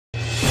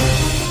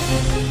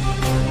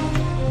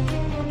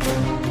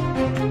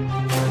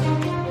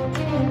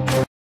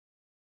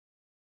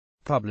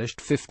published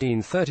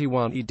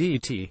 1531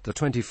 EDT, the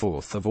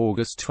 24th of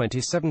August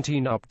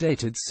 2017,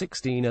 updated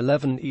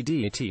 1611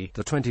 EDT,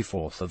 the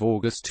 24th of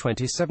August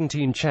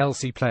 2017.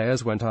 Chelsea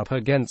players went up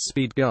against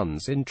speed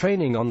guns in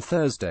training on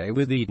Thursday,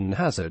 with Eden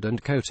Hazard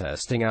and co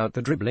testing out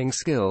the dribbling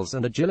skills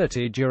and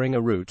agility during a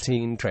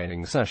routine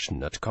training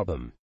session at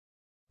Cobham.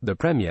 The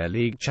Premier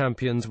League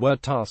champions were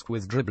tasked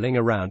with dribbling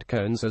around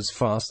cones as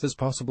fast as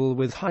possible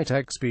with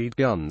high-tech speed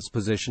guns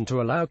positioned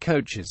to allow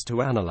coaches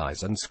to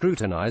analyze and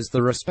scrutinize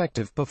the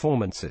respective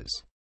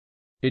performances.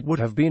 It would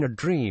have been a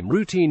dream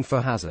routine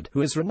for Hazard,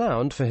 who is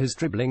renowned for his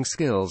dribbling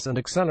skills and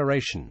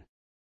acceleration.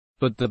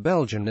 But the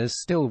Belgian is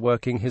still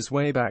working his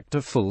way back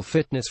to full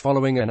fitness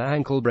following an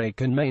ankle break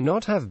and may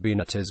not have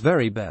been at his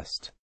very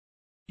best.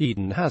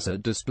 Eden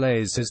Hazard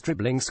displays his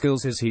dribbling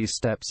skills as he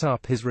steps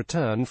up his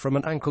return from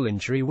an ankle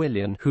injury.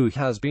 Willian, who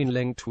has been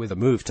linked with a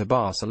move to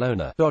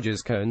Barcelona,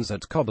 dodges cones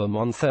at Cobham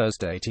on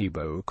Thursday.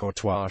 Thibaut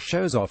Courtois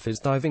shows off his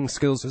diving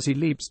skills as he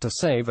leaps to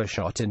save a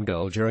shot in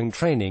goal during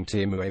training.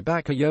 Tiemoue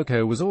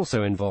Bakayoko was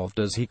also involved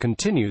as he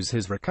continues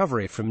his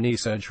recovery from knee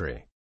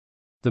surgery.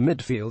 The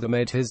midfielder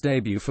made his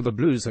debut for the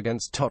Blues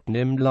against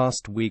Tottenham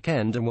last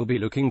weekend and will be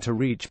looking to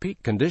reach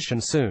peak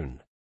condition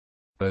soon.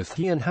 Both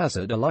he and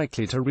Hazard are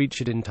likely to reach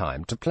it in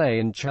time to play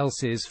in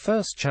Chelsea's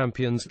first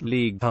Champions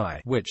League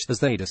tie, which, as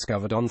they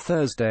discovered on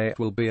Thursday,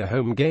 will be a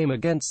home game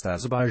against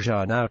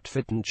Azerbaijan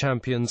outfit and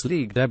Champions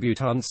League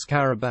debutants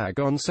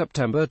Qarabag on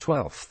September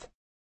 12.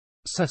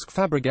 Cesc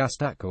Fabregas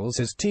tackles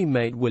his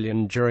teammate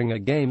Willian during a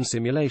game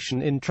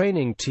simulation in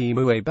training.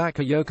 Tiemoue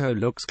Bakayoko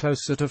looks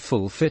closer to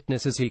full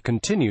fitness as he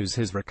continues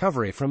his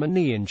recovery from a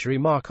knee injury.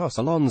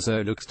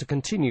 Alonso looks to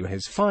continue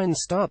his fine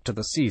start to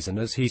the season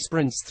as he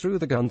sprints through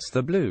the guns.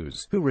 The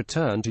Blues, who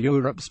return to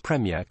Europe's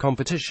premier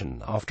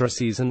competition after a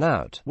season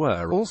out,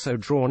 were also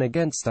drawn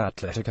against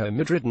Atletico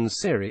Madrid and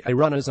Serie A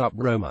runners-up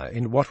Roma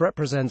in what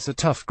represents a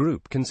tough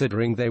group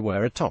considering they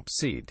were a top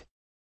seed.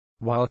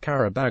 While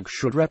Qarabag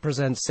should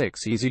represent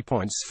 6 easy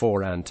points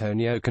for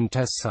Antonio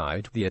Conte's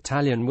side, the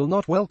Italian will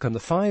not welcome the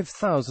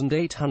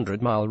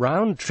 5,800-mile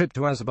round trip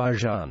to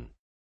Azerbaijan.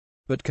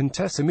 But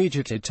Conte's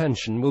immediate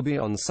attention will be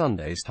on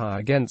Sunday's tie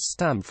against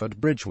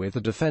Stamford Bridge, with the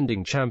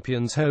defending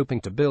champions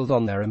hoping to build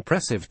on their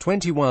impressive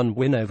 21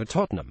 win over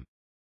Tottenham.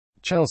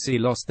 Chelsea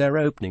lost their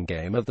opening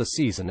game of the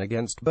season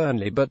against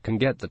Burnley but can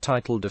get the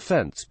title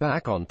defence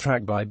back on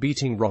track by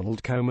beating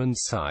Ronald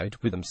Koeman's side,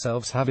 with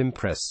themselves have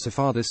impressed so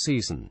far this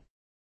season.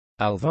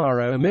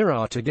 Alvaro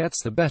Morata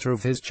gets the better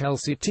of his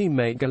Chelsea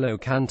teammate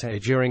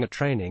Kante during a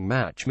training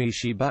match.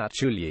 Michy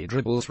batshuayi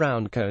dribbles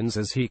round cones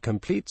as he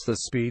completes the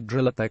speed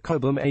drill at their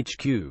Cobham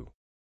HQ.